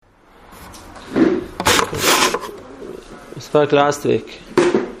spoke last week,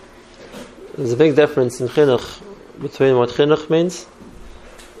 there's a big difference in chinuch between what chinuch means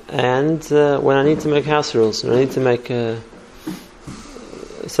and when I need to make house rules, when I need to make,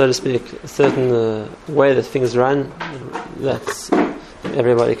 so to speak, a certain way that things run, that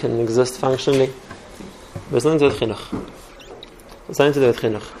everybody can exist functionally. But it's nothing to do with chinuch. It's nothing to do with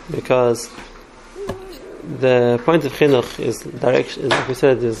chinuch, because the point of chinuch is direction, like we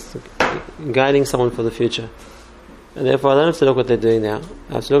said, is guiding someone for the future. And therefore I don't have to look what they're doing now.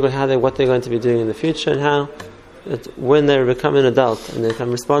 I have to look at what they're going to be doing in the future, and how that when they become an adult and they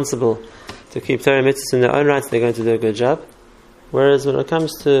become responsible to keep Torah mitzvahs in their own rights, they're going to do a good job. Whereas when it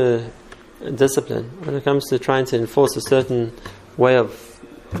comes to discipline, when it comes to trying to enforce a certain way of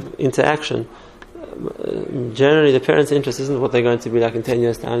interaction, generally the parents' interest isn't what they're going to be like in 10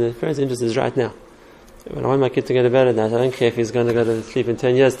 years' time. The parents' interest is right now. When I want my kid to go to bed at night, I don't care if he's going to go to sleep in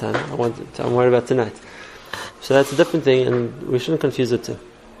 10 years' time. I'm worried about tonight. So that's a different thing, and we shouldn't confuse the two.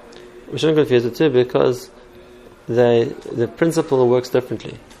 We shouldn't confuse the two, because the principle works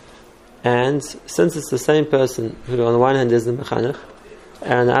differently. And since it's the same person who on the one hand is the mechanech,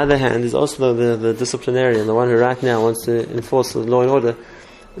 and on the other hand is also the disciplinarian, the one who right now wants to enforce the law and order,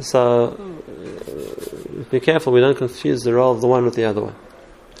 so be careful we don't confuse the role of the one with the other one.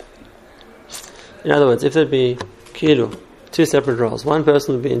 In other words, if there'd be kilu, two separate roles, one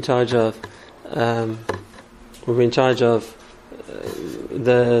person would be in charge of the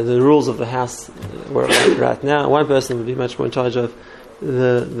rules of the house right now. One person would be much more in charge of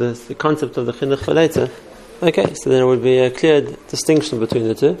the concept of the chinuch for later. Okay, so then there would be a clear distinction between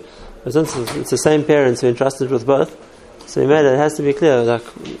the two. But since it's the same parents who are entrusted with both, so it has to be clear like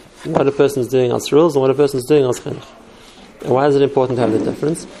what a person is doing as rules and what a person is doing as chinuch. And why is it important to have the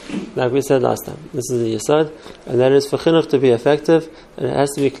difference? Like we said last time, this is the yesod, and that is for chinuch to be effective, and it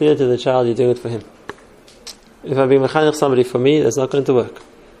has to be clear to the child you're doing it for him. If I be mechanech somebody for me, that's not going to work.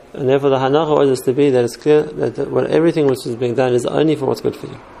 And therefore the hanacha always has to be that it's clear that everything which is being done is only for what's good for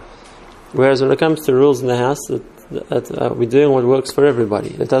you. Whereas when it comes to rules in the house, we're doing what works for everybody.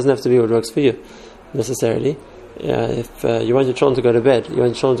 It doesn't have to be what works for you, necessarily. If you want your children to go to bed, you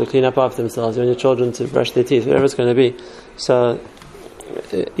want your children to clean up after themselves, you want your children to brush their teeth, whatever it's going to be. So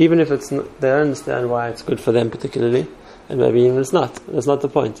even if it's not, they don't understand why it's good for them particularly, and maybe even it's not. That's not the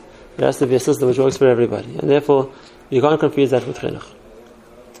point. There has to be a system which works for everybody, and therefore you can't confuse that with chinuch.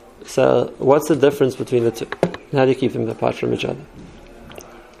 So what's the difference between the two? How do you keep them apart from each other?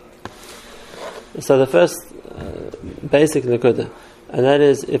 So the first basic nekuda, and that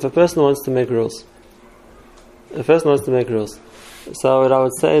is if a person wants to make rules. So what I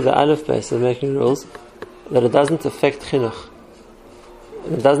would say, the aleph base of making rules, that it doesn't affect chinuch.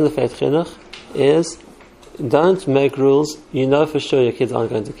 It doesn't affect chinuch is, don't make rules you know for sure your kids aren't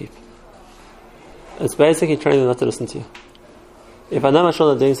going to keep. It's basically training them not to listen to you. If I know my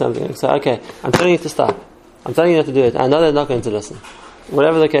children are doing something, I say, okay, I'm telling you to stop. I'm telling you not to do it. I know they're not going to listen.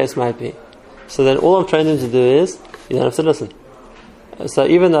 Whatever the case might be. So then all I'm training them to do is, you don't have to listen. So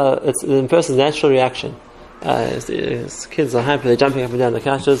even though it's the person's natural reaction, his kids are happy, they're jumping up and down the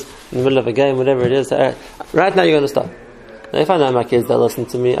couches in the middle of a game, whatever it is, right now you're going to stop. Now if I know my kids, they'll listen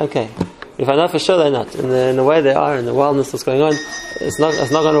to me, okay. If I know for sure they're not, in the way they are, in the wildness that's going on, it's not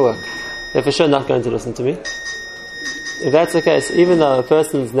going to work. They're for sure not going to listen to me. If that's the case, even though a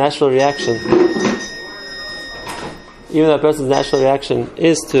person's natural reaction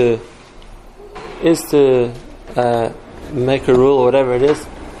is to make a rule or whatever it is,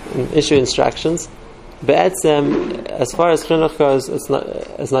 and issue instructions, Be'etzem, as far as chinuch goes, it's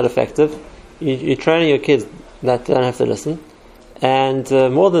not effective. You're training your kids that they don't have to listen, and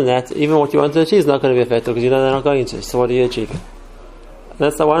more than that, even what you want to achieve is not going to be effective because you know they're not going to. So what are you achieving? And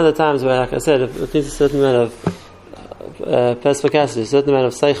that's one of the times where, like I said, it needs a certain amount of perspicacity, a certain amount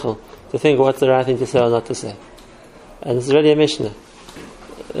of seichel to think what's the right thing to say or not to say. And it's already a Mishnah,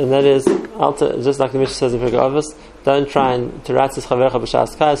 and that is just like the Mishnah says in Pirkei Avos, don't try and to ratzis chavercha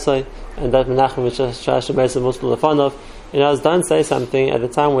b'shas kaisai, and don't menachem b'shas shebeis muslim lefanov. Don't say something at a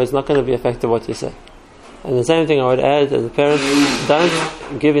time where it's not going to be effective what you say. And the same thing I would add as a parent,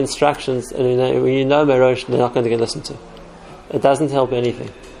 don't give instructions and when you know merosh they're not going to get listened to. It doesn't help anything.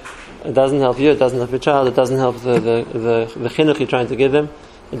 It doesn't help you, it doesn't help your child, it doesn't help the chinuch you're trying to give them.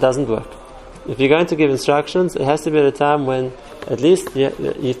 It doesn't work. If you're going to give instructions, it has to be at a time when at least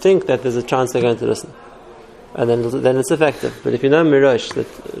you think that there's a chance they're going to listen. And then it's effective. But if you know mirosh that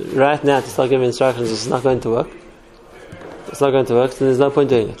right now to start giving instructions is not going to work, then there's no point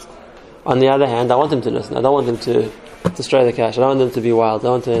doing it. On the other hand, I want them to listen. I don't want them to stray the cash. I don't want them to be wild. I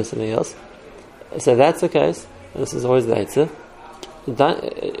want them to do something else. So if that's the case, and this is always the answer.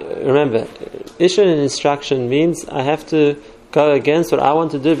 Remember, issuing an instruction means I have to go against what I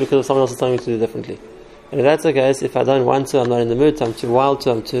want to do because someone else is telling me to do differently. And if that's the case, if I don't want to, I'm not in the mood to, I'm too wild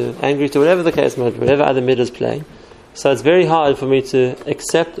to, I'm too angry to, whatever the case might be, whatever other mid is playing. So it's very hard for me to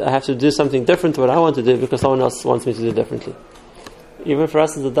accept I have to do something different to what I want to do because someone else wants me to do differently. Even for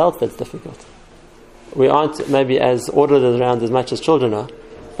us as adults, that's difficult. We aren't maybe as ordered around as much as children are,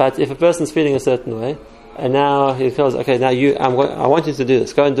 but if a person's feeling a certain way, and now he feels, okay, now I want you to do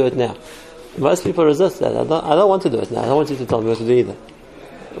this, go and do it now. Most people resist that. I don't want to do it now. I don't want you to tell me what to do either.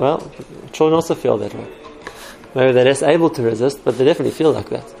 Well, children also feel that way. Maybe they're less able to resist, but they definitely feel like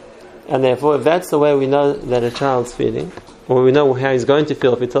that. And therefore, if that's the way we know that a child's feeling, or we know how he's going to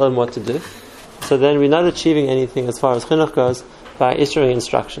feel if we tell him what to do, so then we're not achieving anything as far as chinuch goes by issuing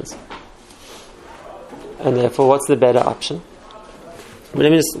instructions. And therefore, what's the better option? But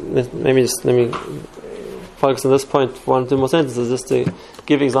let me focus on this point for 1 or 2 more sentences, just to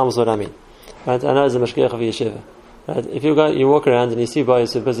give examples of what I mean. Right? I know as a mashgiach of yeshiva, right? If you walk around and you see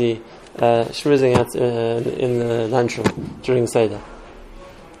boys who are busy schmoozing out in the lunchroom during Seder,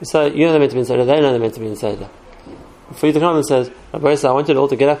 so you know they're meant to be in Seder, they know they're meant to be in Seder. For you to come and say, boys, I want you all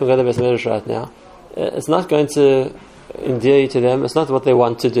to get up and go to the Beis Medrash right now, it's not going to endear you to them, it's not what they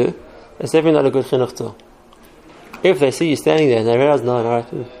want to do, it's definitely not a good chinuch tool. If they see you standing there and they realize, no,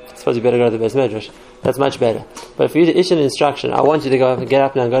 alright, I suppose you better go to the Beis Medrash, that's much better. But for you to issue an instruction, I want you to get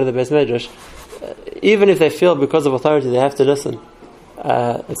up now and go to the Beis Medrash, even if they feel because of authority they have to listen,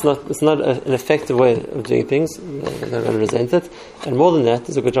 it's not an effective way of doing things. They're going to resent it, and more than that,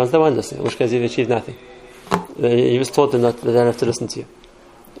 there's a good chance they won't listen, in which case you've achieved nothing. You just taught them that they don't have to listen to you.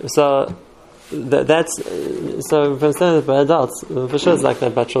 So that's so for instance, by adults, for sure it's like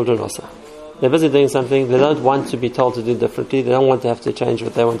that by children also. They're busy doing something, they don't want to be told to do differently, they don't want to have to change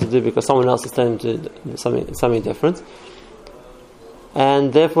what they want to do because someone else is telling them to do something different.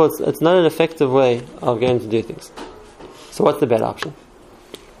 And therefore it's not an effective way of getting to do things. So what's the better option?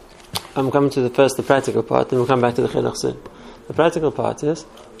 I'm coming to the practical part, then we'll come back to the chinuch soon. The practical part is,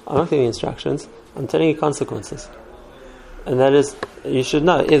 I'm not giving you instructions, I'm telling you consequences. And that is, you should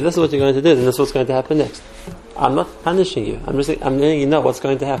know, if this is what you're going to do, then this is what's going to happen next. I'm not punishing you, I'm letting you know what's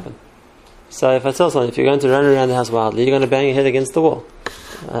going to happen. So if I tell someone, if you're going to run around the house wildly, you're going to bang your head against the wall.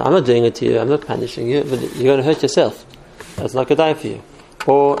 I'm not doing it to you, I'm not punishing you, but you're going to hurt yourself. That's not good idea for you.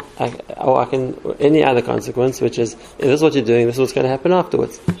 Or I can, any other consequence, which is, if this is what you're doing, this is what's going to happen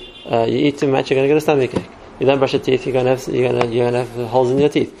afterwards. You eat too much, you're going to get a stomachache. You don't brush your teeth, you're going to have holes in your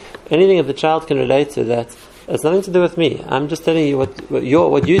teeth. Anything that the child can relate to that, it's nothing to do with me. I'm just telling you what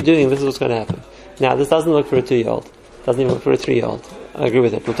you're doing, this is what's going to happen. Now, this doesn't work for a 2-year-old. Doesn't even work for a 3-year-old. I agree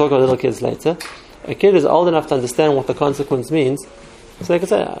with it. We'll talk about little kids later. A kid is old enough to understand what the consequence means, so they can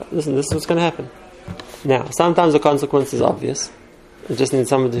say, listen, this is what's going to happen. Now, sometimes the consequence is obvious. I just need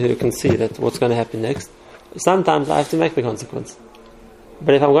somebody who can see that what's going to happen next. Sometimes I have to make the consequence.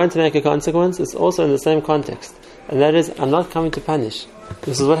 But if I'm going to make a consequence, it's also in the same context. And that is, I'm not coming to punish.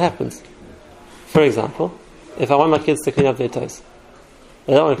 This is what happens. For example, if I want my kids to clean up their toes,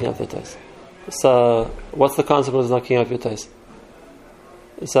 they don't want to clean up their toes. So, what's the consequence of not cleaning up your toes?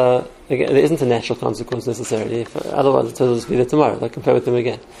 So, again, there isn't a natural consequence necessarily. Otherwise, the toes will just be there tomorrow. I can play with them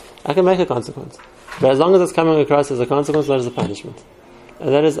again. I can make a consequence. But as long as it's coming across as a consequence, not as a punishment. And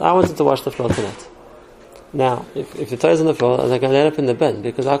that is, I wanted to wash the floor tonight. Now, if the toes on the floor, they're going to end up in the bin,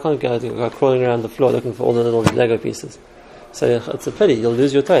 because I can't go crawling around the floor looking for all the little Lego pieces. So it's a pity, you'll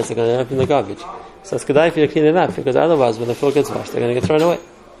lose your toes, they're going to end up in the garbage. So it's good idea for you to clean them up, because otherwise when the floor gets washed, they're going to get thrown away.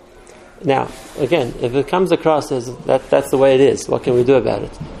 Now, again, if it comes across as that's the way it is, what can we do about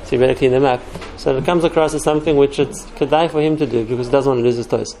it? So you better clean them up. So if it comes across as something which it's kedai for him to do, because he doesn't want to lose his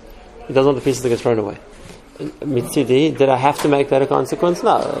toes. He doesn't want the pieces to get thrown away. Mitzidi, did I have to make that a consequence?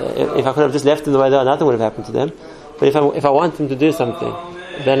 No. If I could have just left them the way they are, nothing would have happened to them. But if I want them to do something,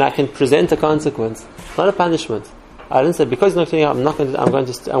 then I can present a consequence, not a punishment. I didn't say because you're not cleaning up, I'm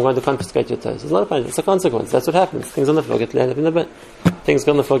going to confiscate your toes. It's not a punishment. It's a consequence. That's what happens. Things on the floor get landed up in the bin. Things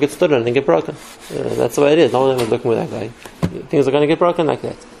on the floor get stood on and get broken. That's the way it is. No one ever looking with that guy. Things are going to get broken like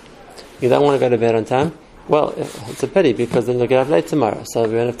that. You don't want to go to bed on time. Well, it's a pity because then you'll get up late tomorrow. So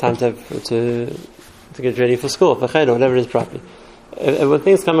we won't have time to get ready for school, for cheder, whatever it is properly. When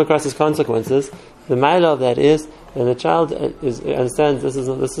things come across as consequences, the mile of that is when the child understands this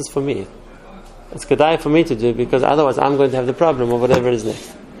is for me. It's kedai for me to do, because otherwise I'm going to have the problem of whatever is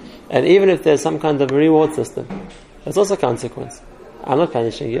next. And even if there's some kind of reward system, that's also a consequence. I'm not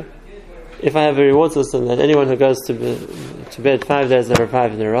punishing you. If I have a reward system that anyone who goes to bed 5 days in a row,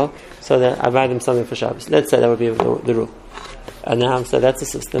 5 in a row, so that I buy them something for Shabbos. Let's say that would be the rule. And now I'm saying that's a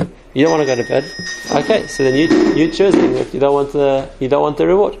system. You don't want to go to bed. Okay, so then you choosing if you don't want the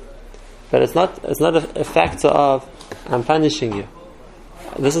reward. But it's not a factor of I'm punishing you.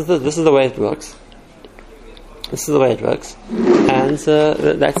 This is the way it works. This is the way it works, and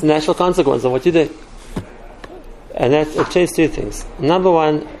that's the natural consequence of what you do. And that it changes two things. Number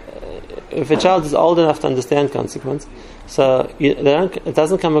one, if a child is old enough to understand consequence, so it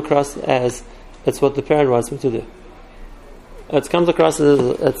doesn't come across as it's what the parent wants me to do. It comes across as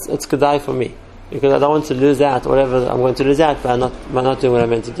it's kedai for me, because I don't want to lose out whatever I'm going to lose out by not doing what I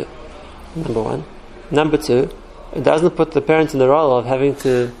meant to do. Number one. Number two, it doesn't put the parent in the role of having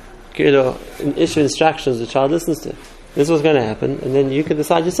to issue instructions the child listens to. This is what's going to happen, and then you can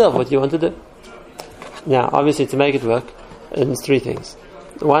decide yourself what you want to do. Now, obviously, to make it work, it's three things.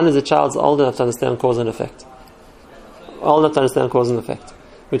 One is the child's old enough to understand cause and effect. Old enough to understand cause and effect,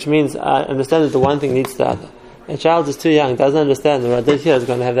 which means I understand that the one thing leads to the other. A child is too young, doesn't understand that what I did here is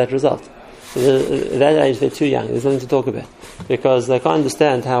going to have that result. So at that age, they're too young. There's nothing to talk about because they can't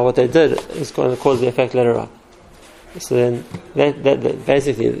understand how what they did is going to cause the effect later on. So then, that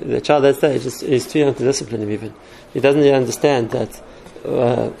basically, the child at that stage is too young to discipline him. Even he doesn't even understand that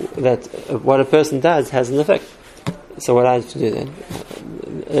what a person does has an effect. So what I have to do then,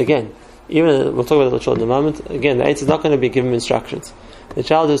 again, even we'll talk about little children in a moment. Again, the eight is not going to be given instructions. The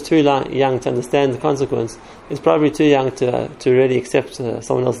child who's too young to understand the consequence is probably too young to really accept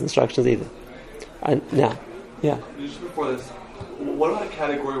someone else's instructions either. Now, yeah. Just before this, what about a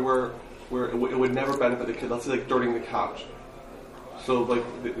category where it would never benefit the kid? Let's say like dirtying the couch. So like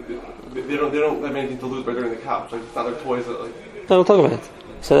they don't have anything to lose by dirtying the couch. Like it's not their toys. No, we'll talk about it.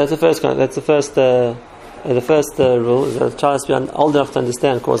 So that's the first kind. That's the first rule is that the child has to be old enough to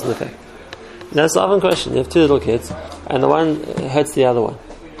understand cause and effect. Now it's an often question. You have two little kids, and the one hurts the other one.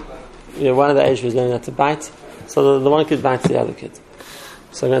 One of the age was learning how to bite, so the one kid bites the other kid.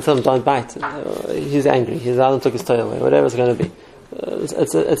 So I'm going to tell him don't bite. He's angry. His other took his toy away. Whatever it's going to be.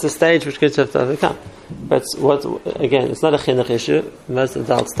 It's a stage which kids have to overcome. But it's not a chinuch issue. Most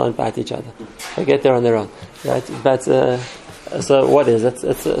adults don't bite each other. They get there on their own, right? But so what is it?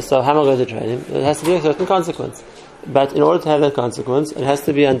 So how am I going to train him? It has to be a certain consequence. But in order to have that consequence, it has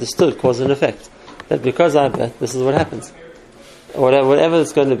to be understood, cause and effect. That because I bet, this is what happens. Whatever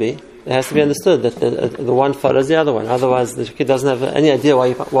it's going to be, it has to be understood that the one follows the other one. Otherwise, the kid doesn't have any idea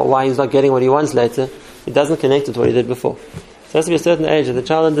why he's not getting what he wants later. He doesn't connect it to what he did before. So it has to be a certain age that the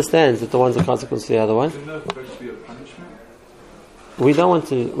child understands that the one's a consequence to the other one. Isn't that supposed to be a punishment? We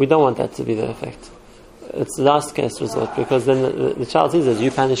don't want that to be the effect. It's the last case resort, because then the child sees as you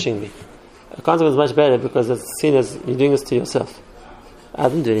punishing me. A consequence is much better because it's seen as you're doing this to yourself. I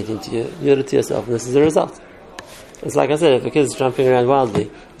didn't do anything to you. You did it to yourself, and this is the result. It's like I said, if a kid's jumping around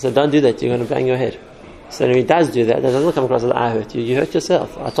wildly, I said, don't do that, you're going to bang your head. So if he does do that, that doesn't come across as I hurt you. You hurt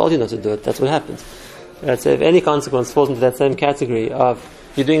yourself. I told you not to do it. That's what happens. Right? So if any consequence falls into that same category of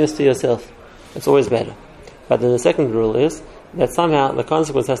you're doing this to yourself, it's always better. But then the second rule is that somehow the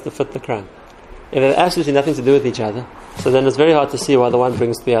consequence has to fit the crime. If they have absolutely nothing to do with each other, so then it's very hard to see why the one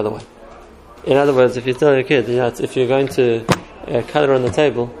brings the other one. In other words, if you tell your kid, if you're going to color on the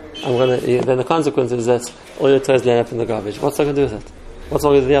table, then the consequence is that all your toys line up in the garbage. What's that going to do with it? What's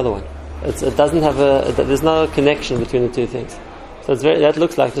wrong with the other one? It doesn't have there's no connection between the two things. So that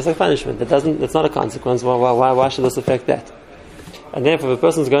looks like just like punishment. It's not a consequence. Why should this affect that? And therefore, if a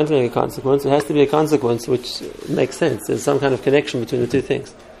person's going to make a consequence, it has to be a consequence which makes sense. There's some kind of connection between the two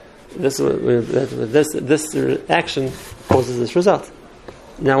things. This action causes this result.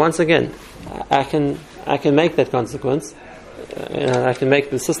 Now, once again, I can make that consequence. I can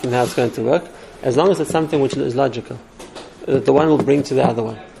make the system how it's going to work, as long as it's something which is logical, that the one will bring to the other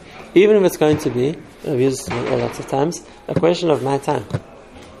one. Even if it's going to be, I've used it lots of times, a question of my time.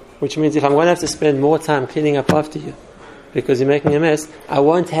 Which means if I'm going to have to spend more time cleaning up after you, because you're making a mess, I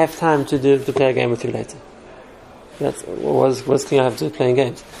won't have time to play a game with you later. That's what's cleaning up to playing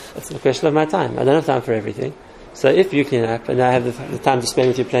games. It's a question of my time. I don't have time for everything. So if you clean up and I have the time to spend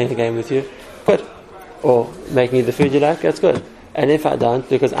with you playing a game with you, good. Or making you the food you like, that's good. And if I don't,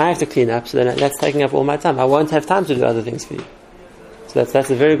 because I have to clean up, so then that's taking up all my time. I won't have time to do other things for you. So that's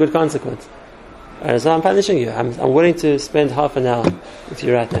a very good consequence. So I'm punishing you. I'm willing to spend half an hour with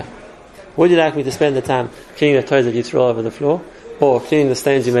you right now. Would you like me to spend the time cleaning the toys that you throw over the floor, or cleaning the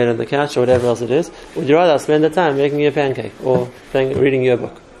stains you made on the couch, or whatever else it is? Would you rather spend the time making you a pancake, or reading you a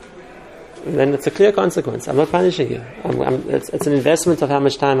book? And then it's a clear consequence. I'm not punishing you. It's an investment of how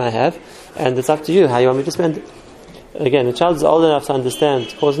much time I have, and it's up to you how you want me to spend it. Again, a child is old enough to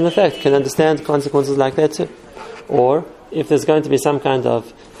understand cause and effect, can understand consequences like that too. Or if there's going to be some kind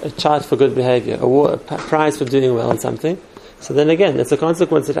of a chart for good behavior, a prize for doing well in something, so then again, it's a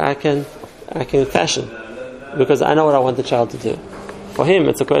consequence that I can fashion, because I know what I want the child to do. For him,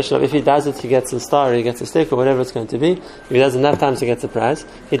 it's a question of if he does it, he gets a star, he gets a stick, or whatever it's going to be. If he does enough times, he gets a prize.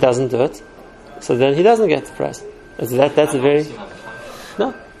 He doesn't do it, so then he doesn't get the prize. That's a very...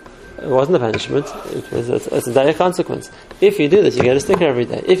 No, it wasn't a punishment. It's a dire consequence. If you do this, you get a sticker every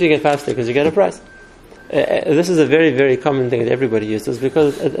day. If you get 5 stickers, you get a prize. This is a very, very common thing that everybody uses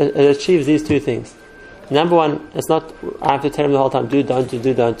because it achieves these two things. Number one, it's not I have to tell him the whole time, do, don't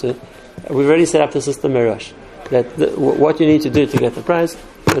do. We've already set up the system Merosh. That what you need to do to get the prize,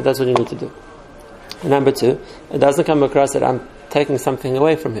 that's what you need to do. And number two, it doesn't come across that I'm taking something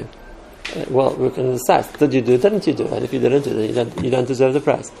away from him. Well, we can decide, did you do it, didn't you do it? If you didn't do it, you don't deserve the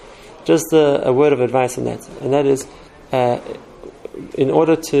prize. Just a word of advice on that, and that is, in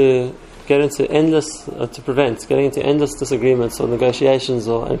order to get into to prevent getting into endless disagreements or negotiations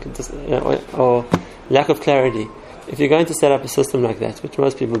or lack of clarity, if you're going to set up a system like that, which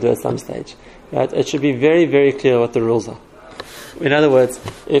most people do at some stage, right, it should be very, very clear what the rules are. In other words,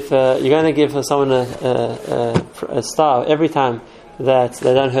 if you're going to give someone a star every time that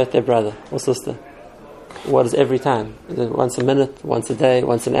they don't hurt their brother or sister, what is every time? Is it once a minute, once a day,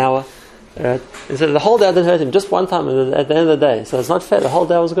 once an hour? Right? And so the whole day I didn't hurt him, just one time at the end of the day. So it's not fair, the whole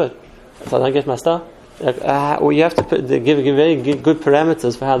day was good. So I don't get my star. Well, you have to give very good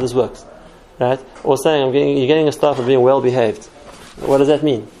parameters for how this works. Right? Or saying you're getting a star for being well behaved. What does that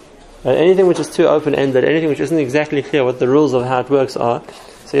mean? Anything which is too open-ended, anything which isn't exactly clear what the rules of how it works are,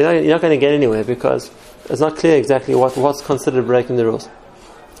 so you're not going to get anywhere because it's not clear exactly what's considered breaking the rules.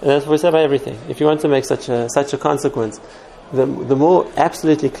 And that's what we say about everything. If you want to make such a consequence, the more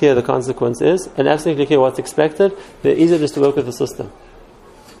absolutely clear the consequence is, and absolutely clear what's expected, the easier it is to work with the system.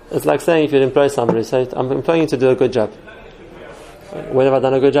 It's like saying if you employ somebody, say, I'm employing you to do a good job. When have I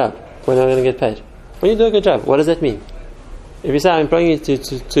done a good job? When am I going to get paid? When you do a good job, what does that mean? If you say I'm employing you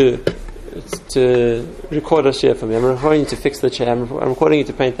to record a share for me, I'm employing you to fix the chair, I'm recording you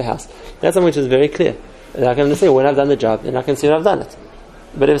to paint the house, that's something which is very clear. And I can understand when I've done the job, and I can see when I've done it.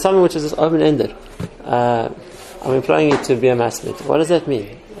 But if it's something which is just open-ended, I'm employing you to be a masmid, what does that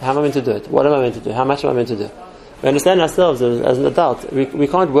mean? How am I meant to do it? What am I meant to do? How much am I meant to do? We understand ourselves as an adult. We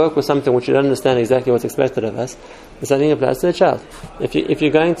can't work with something which we don't understand exactly what's expected of us. The same thing applies to a child. If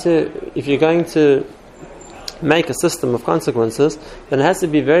you're going to make a system of consequences, then it has to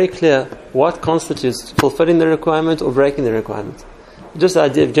be very clear what constitutes fulfilling the requirement or breaking the requirement. Just the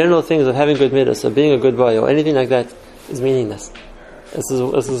idea of general things of having good midas or being a good boy or anything like that is meaningless. This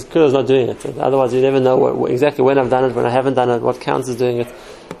is good as not doing it. Otherwise, you never know exactly when I've done it, when I haven't done it, what counts as doing it.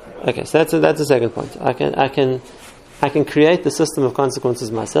 Okay, so that's the second point. I can create the system of consequences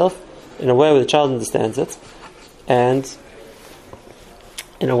myself in a way where the child understands it, and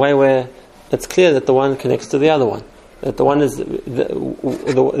in a way where it's clear that the one connects to the other one, that the one is they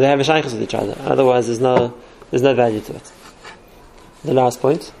have a shaykhus with each other. Otherwise, there's no value to it. The last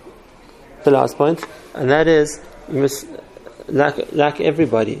point, and that is you must like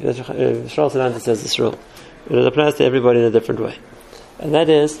everybody. Shmuel Salanter says this rule. It applies to everybody in a different way. And that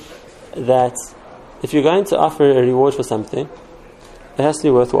is that if you're going to offer a reward for something, it has to be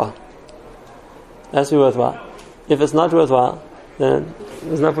worthwhile. It has to be worthwhile. If it's not worthwhile, then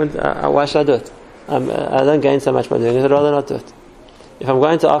there's no point. Why should I do it? I don't gain so much by doing it. I'd rather not do it. If I'm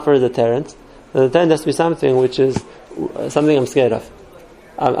going to offer a deterrent, the deterrent has to be something which is something I'm scared of.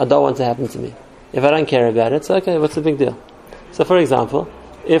 I don't want to happen to me. If I don't care about it, so okay, what's the big deal? So, for example,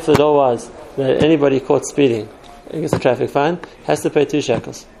 if the law was that anybody caught speeding against a traffic fine has to pay 2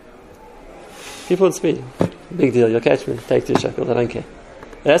 shekels. People would speed. Big deal, you'll catch me, take 2 shekels, I don't care.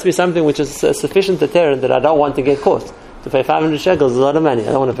 It has to be something which is a sufficient deterrent that I don't want to get caught. To pay 500 shekels is a lot of money,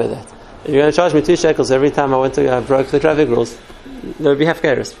 I don't want to pay that. If you're going to charge me 2 shekels every time I broke the traffic rules, there would be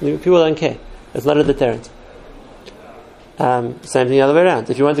half-cares. People don't care. It's not a deterrent. Same thing the other way around.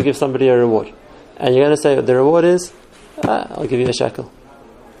 If you want to give somebody a reward, and you're going to say the reward is, I'll give you a shekel.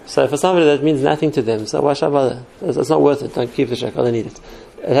 So for somebody that means nothing to them, so why should I bother? It's not worth it. Don't keep the shekel. I don't need it.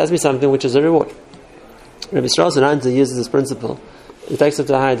 It has to be something which is a reward. Rabbi Shmuel Salanter uses this principle. It takes it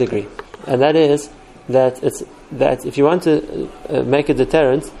to a higher degree, and that is that if you want to make a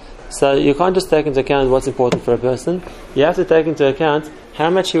deterrent, so you can't just take into account what's important for a person. You have to take into account how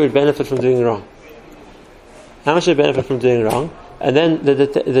much he would benefit from doing wrong. How much he would benefit from doing wrong, and then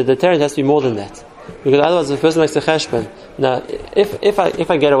the deterrent has to be more than that. Because otherwise, the person makes a cheshbon. Now, if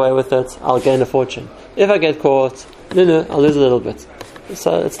I get away with it, I'll gain a fortune. If I get caught, I'll lose a little bit.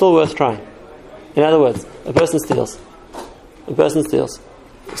 So it's still worth trying. In other words, a person steals.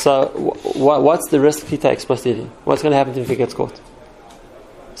 So what's the risk he takes by stealing? What's going to happen if he gets caught?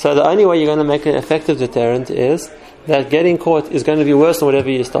 So the only way you're going to make an effective deterrent is that getting caught is going to be worse than whatever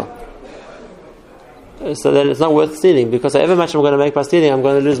you stole. So then it's not worth stealing, because however much I'm going to make by stealing, I'm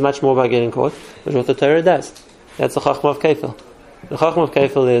going to lose much more by getting caught, which is what the Torah does. That's the Chachma of Kefil. The Chachma of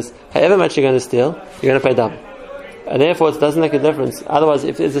Kefil is, however much you're going to steal, you're going to pay double. And therefore it doesn't make a difference. Otherwise,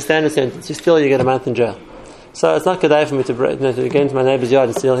 if it's a standard sentence, you steal, you get a month in jail. So it's not kedai for me to get into my neighbor's yard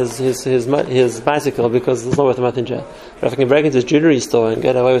and steal his bicycle, because it's not worth a month in jail. But if I can break into his jewelry store and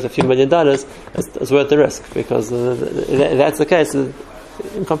get away with a few $1 million, it's worth the risk, because if that's the case, in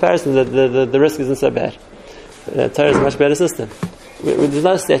comparison, the risk isn't so bad. Torah is a much better system.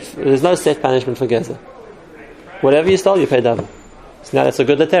 There's no set punishment for Gezer. Whatever you stole, you pay double. So now that's a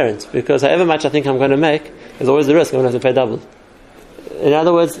good deterrent, because however much I think I'm going to make, there's always the risk I'm going to have to pay double. In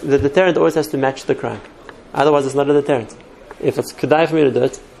other words, the deterrent always has to match the crime. Otherwise, it's not a deterrent. If it's kedai for me to do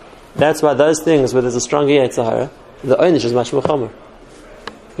it, that's why those things where there's a strong Yetzer Hara, the oynish is much more chomer.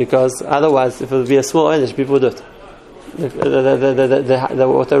 Because otherwise, if it would be a small oynish, people would do it.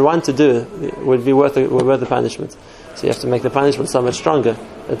 What they want to do would be worth the punishment. So you have to make the punishment so much stronger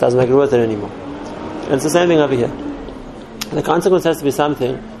that it doesn't make it worth it anymore. And it's the same thing over here. The consequence has to be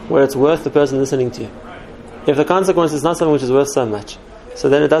something where it's worth the person listening to you. If the consequence is not something which is worth so much, so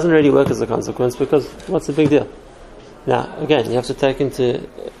then it doesn't really work as a consequence, because what's the big deal? Now, again, you have to take into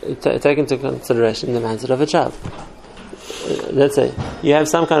consideration the mindset of a child. Let's say you have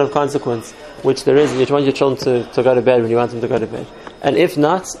some kind of consequence which there is, you want your children to go to bed when you want them to go to bed. And if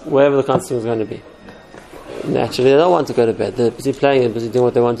not, wherever the consequence is going to be. Naturally, they don't want to go to bed. They're busy playing and busy doing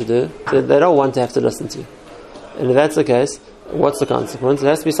what they want to do. They don't want to have to listen to you. And if that's the case, what's the consequence? It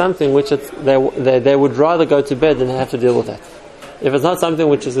has to be something which they would rather go to bed than have to deal with that. If it's not something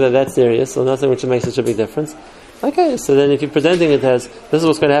which is that serious, or nothing which makes such a big difference, okay, so then if you're presenting it as, this is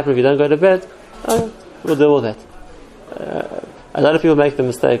what's going to happen if you don't go to bed, we'll deal with that. A lot of people make the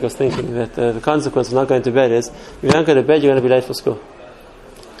mistake of thinking that the consequence of not going to bed is, if you don't go to bed, you're going to be late for school.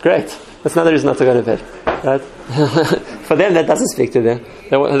 Great. That's another reason not to go to bed. Right? For them, that doesn't speak to them.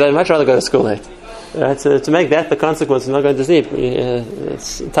 They'd much rather go to school late. Right? So to make that the consequence of not going to sleep,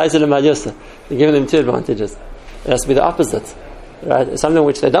 it's Taisel and Madyusa. You're giving them two advantages. It has to be the opposite. Right? It's something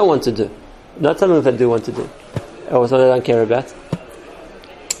which they don't want to do. Not something that they do want to do. Or something they don't care about.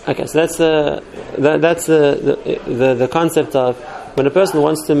 Okay, so that's the concept of when a person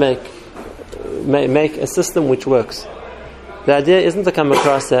wants to make a system which works. The idea isn't to come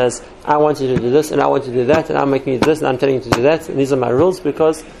across as, I want you to do this, and I want you to do that, and I'm making you do this, and I'm telling you to do that, and these are my rules,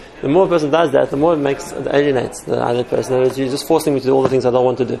 because the more a person does that, the more it alienates the other person. In other words, you're just forcing me to do all the things I don't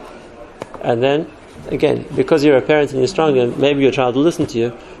want to do. And then, again, because you're a parent and you're stronger, maybe your child will listen to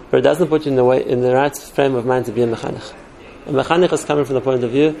you, but it doesn't put you in the right frame of mind to be a mechanech. A mechanech is coming from the point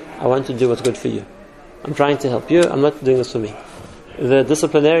of view, I want to do what's good for you. I'm trying to help you, I'm not doing this for me. The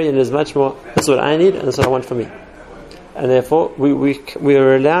disciplinarian is much more, this is what I need, and this is what I want for me. And therefore, we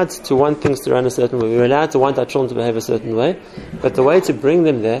are allowed to want things to run a certain way. We're allowed to want our children to behave a certain way, but the way to bring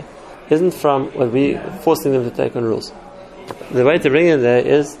them there isn't from we forcing them to take on rules. The way to bring them there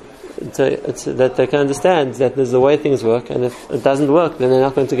is that they can understand that there's a way things work, and if it doesn't work, then they're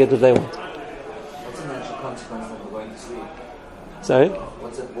not going to get what they want. What's a natural consequence of going to sleep? Sorry?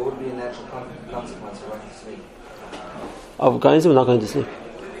 What would be a natural consequence of going to sleep? Of going to sleep or not going to sleep?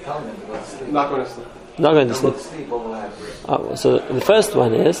 Telling them to go to sleep. Not going to sleep. Not going to sleep. What will happen? So the first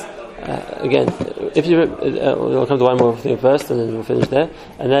one is, again, if you we'll come to one more thing first, and then we'll finish there.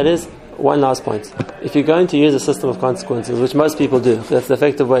 And that is one last point. If you're going to use a system of consequences, which most people do, that's the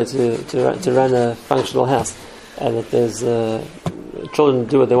effective way to run a functional house, and that there's children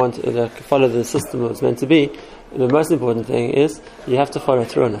do what they want, follow the system it's meant to be. The most important thing is you have to follow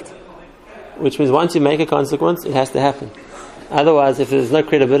through on it. Which means once you make a consequence, it has to happen. Otherwise, if there's no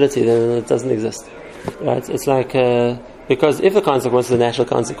credibility, then it doesn't exist. Right? It's like, because if the consequence is a natural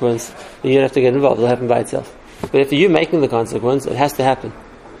consequence, then you don't have to get involved, it'll happen by itself. But if you're making the consequence, it has to happen.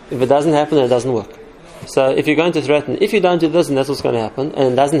 If it doesn't happen, then it doesn't work. So if you're going to threaten, if you don't do this, and that's what's going to happen,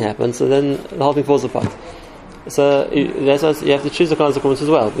 and it doesn't happen, so then the whole thing falls apart. So that's why you have to choose the consequence as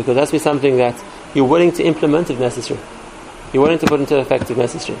well, because that's be something that you're willing to implement if necessary. You're willing to put into effect if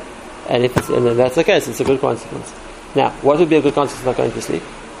necessary. And if that's the case, it's a good consequence. Now, what would be a good consequence of not going to sleep?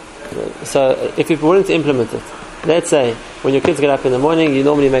 So, if you're willing to implement it, let's say when your kids get up in the morning, you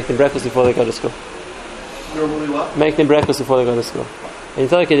normally make them breakfast before they go to school. Normally what? Make them breakfast before they go to school. And you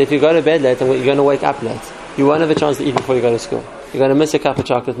tell a kid, if you go to bed late and you're going to wake up late, you won't have a chance to eat before you go to school. You're going to miss your cup of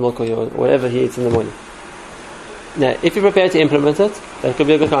chocolate milk or whatever he eats in the morning. Now, if you're prepared to implement it, that could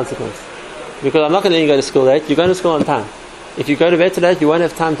be a good consequence. Because I'm not going to let you go to school late, you're going to school on time. If you go to bed too late, you won't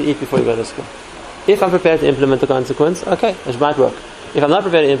have time to eat before you go to school. If I'm prepared to implement the consequence, okay, it might work. If I'm not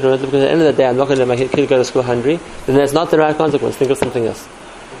prepared to implement it, because at the end of the day I'm not going to let my kid go to school hungry, then that's not the right consequence. Think of something else.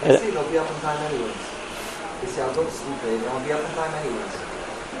 They'll be up on time anyways. They say, I'll go to sleep later, I'll be up in time anyways.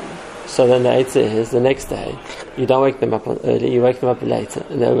 So then the eitzah is, the next day, you don't wake them up early, you wake them up later,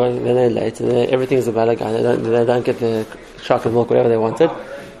 and they're late, and everything's a balagan, they don't get the chocolate milk, whatever they wanted.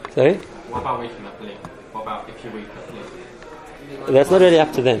 Sorry? What about waking up late? What about if you wake up late? That's not really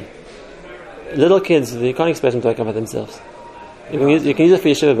up to them. Little kids, you can't expect them to wake up by themselves. You can use it for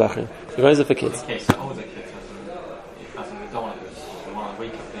yeshiva bachrim. You can use it for kids. Okay, so older kids, they don't want to go to school. They want to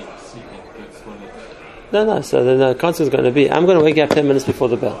wake up late, sleeping, go to school late. No, so the consequence is going to be, I'm going to wake you up 10 minutes before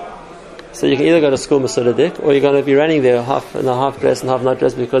the bell. So you can either go to school Masura Dik, or you're going to be running there half dressed and half not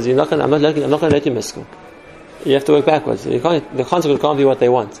dressed, because I'm not going to let you miss school. You have to work backwards. The consequence can't be what they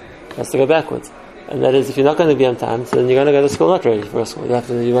want. It has to go backwards. And that is, if you're not going to be on time, so then you're going to go to school not ready for school.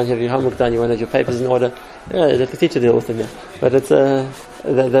 You won't have your homework done, you won't have your papers in order. Yeah, let the teacher deal with it there. But it's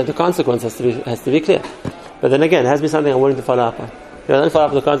the consequence has to be clear. But then again, it has to be something I'm willing to follow up on. If I don't follow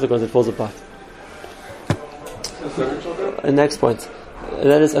up on the consequence, it falls apart. The next point.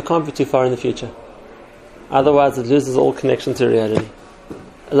 That is, it can't be too far in the future. Otherwise, it loses all connection to reality.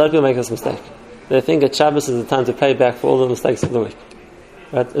 A lot of people make this mistake. They think that Shabbos is the time to pay back for all the mistakes of the week.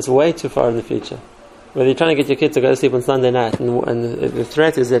 Right? It's way too far in the future. Whether you're trying to get your kid to go to sleep on Sunday night, and the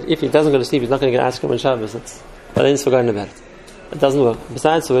threat is that if he doesn't go to sleep, he's not going to get ice cream on Shabbos. But then he's forgotten about it. It doesn't work.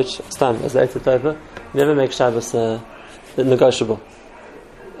 Besides which, Stam, as the Eitzah Tova, never make Shabbos negotiable.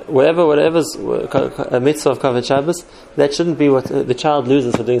 Whatever's a mitzvah of covered Shabbos, that shouldn't be what the child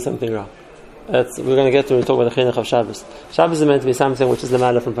loses for doing something wrong. We're going to get to when we talk about the chinuch of Shabbos. Shabbos is meant to be something which is the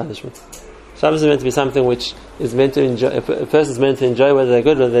matter from punishment. Shabbos is meant to be something which is meant to enjoy. A person is meant to enjoy whether they're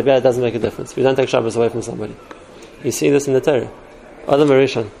good or they're bad. It doesn't make a difference. We don't take Shabbos away from somebody. You see this in the Torah. Adam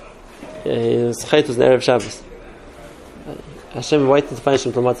Arishon, his chait was the Erev Shabbos. Hashem waited to punish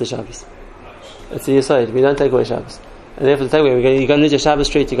him till Motzei Shabbos. It's a yesod. We don't take away Shabbos. And therefore, the takeaway, you're going to lose your Shabbos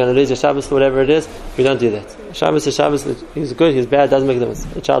treat, you're going to lose your Shabbos for whatever it is. We don't do that. Shabbos is Shabbos. He's good, he's bad, doesn't make a difference.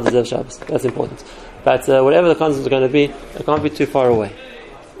 The child deserves Shabbos. That's important. But whatever the consequence is going to be, it can't be too far away.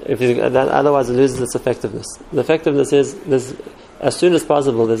 Otherwise, it loses its effectiveness. The effectiveness is, as soon as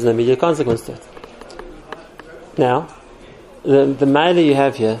possible, there's an immediate consequence to it. Now, the matter you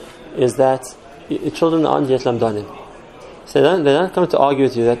have here is that children aren't yet lamdanim. So they don't come to argue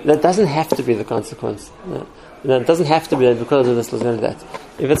with you that doesn't have to be the consequence. No. It doesn't have to be that because of this, because of that.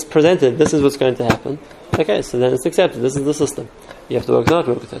 If it's presented, this is what's going to happen. Okay, so then it's accepted. This is the system. You have to work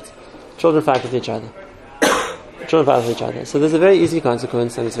with it. Children fight with each other. So there's a very easy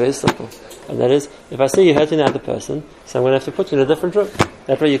consequence, and it's very simple. And that is, if I see you hurting the other person, so I'm going to have to put you in a different room.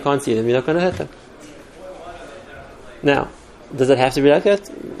 That way you can't see them, you're not going to hurt them. Now, does it have to be like that?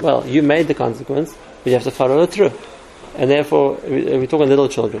 Well, you made the consequence, but you have to follow it through. And therefore, we're talking little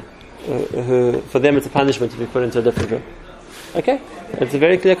children. Who, for them it's a punishment to be put into a different room. Okay? It's a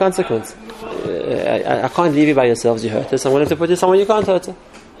very clear consequence. I can't leave you by yourselves, you hurt her, so I'm going to have to put you somewhere you can't hurt her.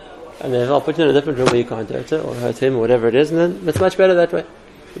 And then I'll put you in a different room where you can't hurt her, or hurt him, or whatever it is, and then it's much better that way.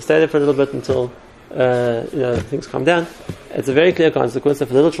 You stay there for a little bit until things calm down. It's a very clear consequence, and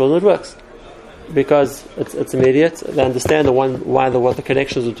for little children it works. Because it's immediate, they understand what the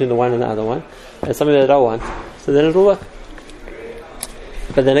connections between the one and the other one, and something that I don't want, so then it'll work.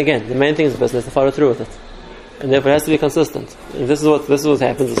 But then again, the main thing is the person has to follow through with it, and therefore it has to be consistent. And this is what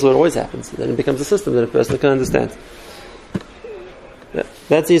happens. This is what always happens. Then it becomes a system that a person can understand.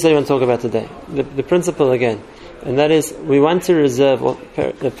 That's the issue we want to talk about today. The principle again, and that is we want to reserve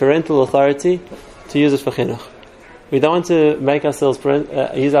the parental authority to use it for chinuch. We don't want to make ourselves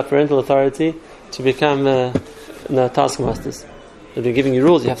use our parental authority to become taskmasters. If we're giving you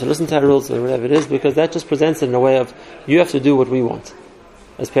rules, you have to listen to our rules or whatever it is, because that just presents it in a way of you have to do what we want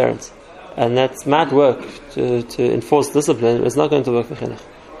as parents, and that might work to enforce discipline. It's not going to work for chinuch.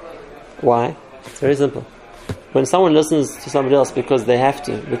 Why? It's very simple. When someone listens to somebody else because they have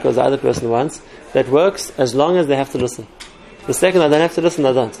to, because the other person wants, that works as long as they have to listen. The second I don't have to listen,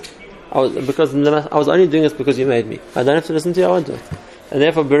 I don't. I was only doing this because you made me. I don't have to listen to you, I won't do it. And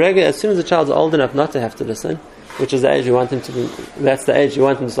therefore, as soon as the child's old enough not to have to listen, which is the age you want him to be, that's the age you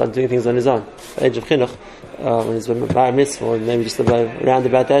want him to start doing things on his own, the age of chinuch, when he's bar mitzvah, or maybe just around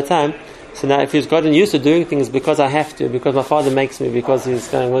about that time. So now if he's gotten used to doing things because I have to, because my father makes me, because we're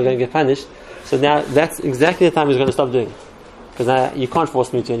going to get punished, so now that's exactly the time he's going to stop doing it. Because you can't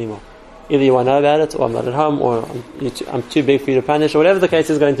force me to anymore. Either you want to know about it, or I'm not at home, or I'm too big for you to punish, or whatever the case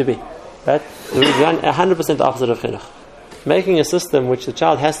is going to be. Right? We've done 100% the opposite of chinuch. Making a system which the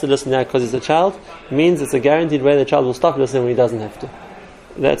child has to listen now because he's a child means it's a guaranteed way the child will stop listening when he doesn't have to.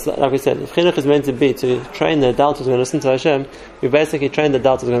 That's like we said, if chinuch is meant to be to train the adult who's going to listen to Hashem, we basically train the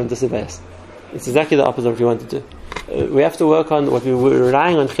adult who's going to disobey us. It's exactly the opposite of what we want to do. We have to work on what we were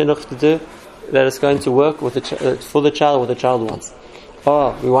relying on chinuch to do. that it's going to work with for the child what the child wants.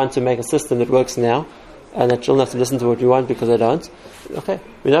 Or we want to make a system that works now, and that children have to listen to what we want because they don't. Okay,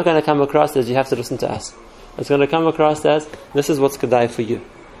 we're not going to come across as you have to listen to us. It's going to come across as this is what's kedai for you.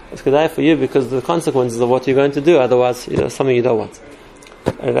 It's kedai for you because of the consequences of what you're going to do. Otherwise, something you don't want.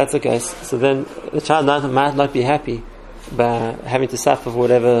 And if that's the case, so then the child might not be happy by having to suffer for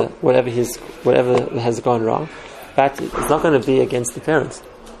whatever has gone wrong, but it's not going to be against the parents.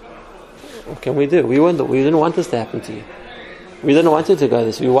 What can we do? We didn't want this to happen to you. We didn't want you to go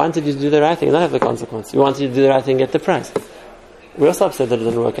this. We wanted you to do the right thing and not have the consequence. We wanted you to do the right thing and get the prize. We're also upset that it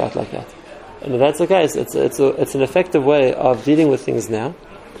didn't work out like that. And if that's the case, it's an effective way of dealing with things now,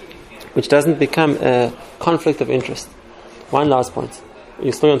 which doesn't become a conflict of interest. One last point.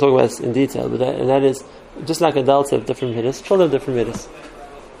 We're still going to talk about this in detail, and that is, just like adults have different midas, children have different midas.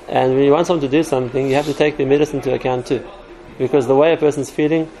 And when you want someone to do something, you have to take their midas into account too. Because the way a person's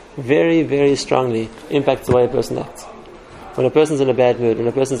feeling very, very strongly impacts the way a person acts. When a person's in a bad mood, when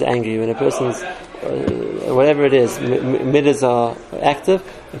a person's angry, when a person's whatever it is, midas are active,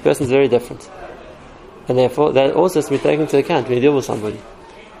 the person's very different. And therefore, that also has to be taken into account when you deal with somebody.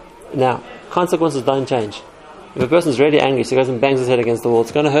 Now, consequences don't change. If a person's really angry, so he goes and bangs his head against the wall,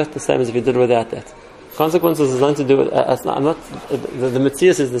 it's going to hurt the same as if he did without that. Consequences is nothing to do with. The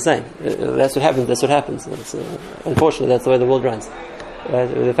Metzius is the same. That's what happens. That's what happens. Unfortunately, that's the way the world runs.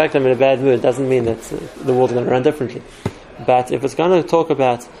 The fact I'm in a bad mood doesn't mean that the world's going to run differently. But if it's going to talk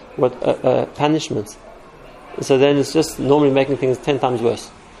about what punishment, so then it's just normally making things 10 times worse.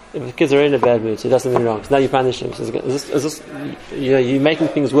 If the kids are in a bad mood, so it doesn't mean wrong. So now you punish them. So you're making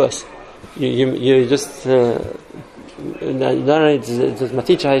things worse. You just not only does my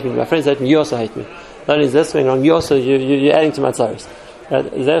teacher hate me, my friends hate me, you also hate me. Not only is this thing wrong, you're adding to my tzaros.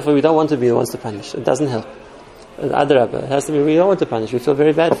 Therefore, we don't want to be the ones to punish. It doesn't help. Adarabah, it has to be. We don't want to punish. We feel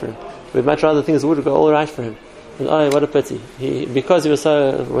very bad for him. We'd much rather things would go all right for him. And oh, what a pity! Because he was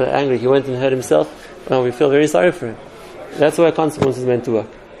so angry, he went and hurt himself. Well, we feel very sorry for him. That's why consequences meant to work.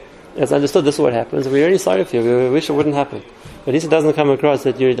 It's understood this is what happens. We're really sorry for you. We wish it wouldn't happen. But at least it doesn't come across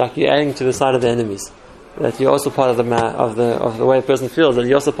that you're adding to the side of the enemies. That you're also part of the way a person feels. That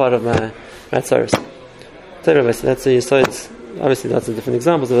you're also part of my tzaros. That's a so it's obviously that's a different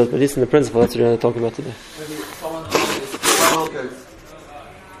examples of it, but at least in the principle that's what we're going to talk about today.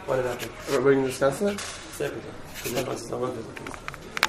 What did happen? Are we going to discuss that? Separately.